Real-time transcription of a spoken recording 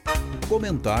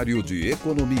Comentário de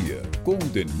Economia, com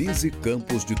Denise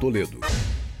Campos de Toledo.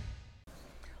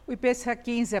 O IPCA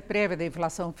 15, a prévia da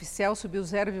inflação oficial, subiu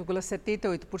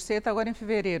 0,78% agora em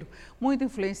fevereiro, muito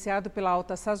influenciado pela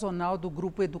alta sazonal do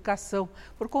grupo Educação,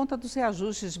 por conta dos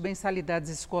reajustes de mensalidades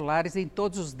escolares em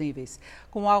todos os níveis.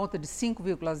 Com alta de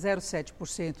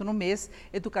 5,07% no mês,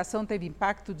 Educação teve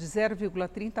impacto de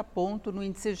 0,30 ponto no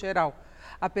índice geral.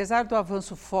 Apesar do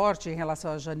avanço forte em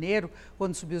relação a janeiro,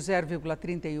 quando subiu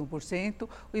 0,31%,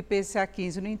 o IPCA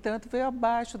 15, no entanto, veio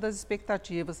abaixo das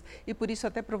expectativas e, por isso,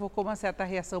 até provocou uma certa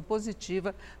reação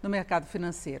positiva no mercado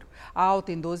financeiro. A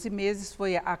alta em 12 meses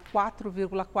foi a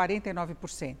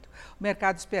 4,49%. O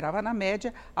mercado esperava, na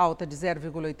média, alta de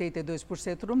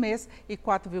 0,82% no mês e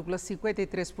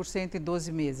 4,53% em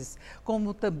 12 meses.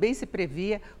 Como também se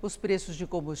previa, os preços de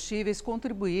combustíveis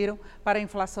contribuíram para a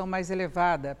inflação mais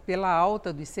elevada, pela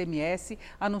alta do ICMS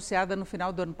anunciada no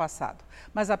final do ano passado.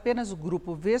 Mas apenas o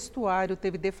grupo vestuário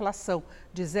teve deflação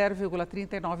de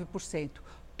 0,39%.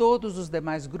 Todos os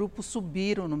demais grupos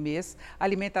subiram no mês. A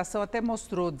alimentação até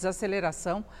mostrou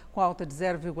desaceleração, com alta de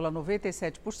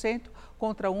 0,97%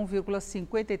 contra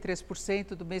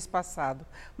 1,53% do mês passado,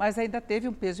 mas ainda teve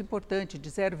um peso importante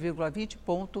de 0,20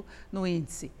 ponto no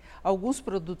índice. Alguns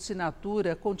produtos in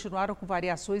natura continuaram com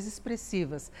variações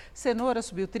expressivas. Cenoura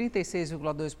subiu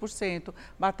 36,2%,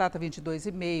 batata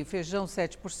 22,5%, feijão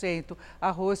 7%,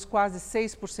 arroz quase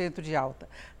 6% de alta.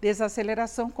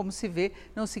 Desaceleração, como se vê,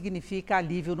 não significa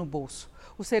alívio no bolso.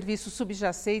 Os serviços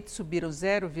subjacentes subiram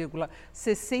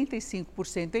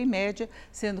 0,65% em média,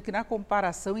 sendo que na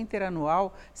comparação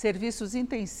interanual, serviços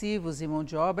intensivos e mão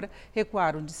de obra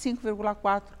recuaram de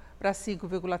 5,4% para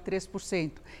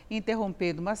 5,3%,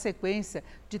 interrompendo uma sequência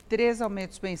de 3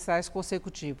 aumentos mensais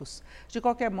consecutivos. De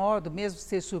qualquer modo, mesmo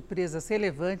sem surpresas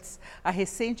relevantes, a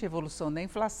recente evolução da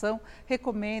inflação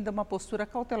recomenda uma postura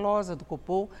cautelosa do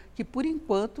Copom, que, por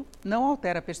enquanto, não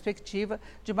altera a perspectiva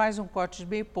de mais um corte de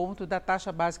meio ponto da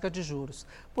taxa básica de juros.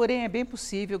 Porém, é bem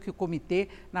possível que o comitê,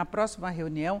 na próxima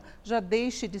reunião, já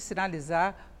deixe de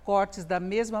sinalizar cortes da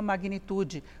mesma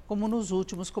magnitude, como nos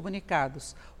últimos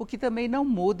comunicados, o que também não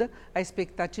muda a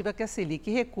expectativa que a Selic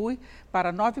recue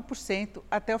para 9%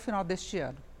 até o final deste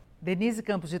ano. Denise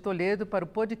Campos de Toledo para o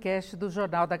podcast do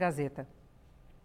Jornal da Gazeta.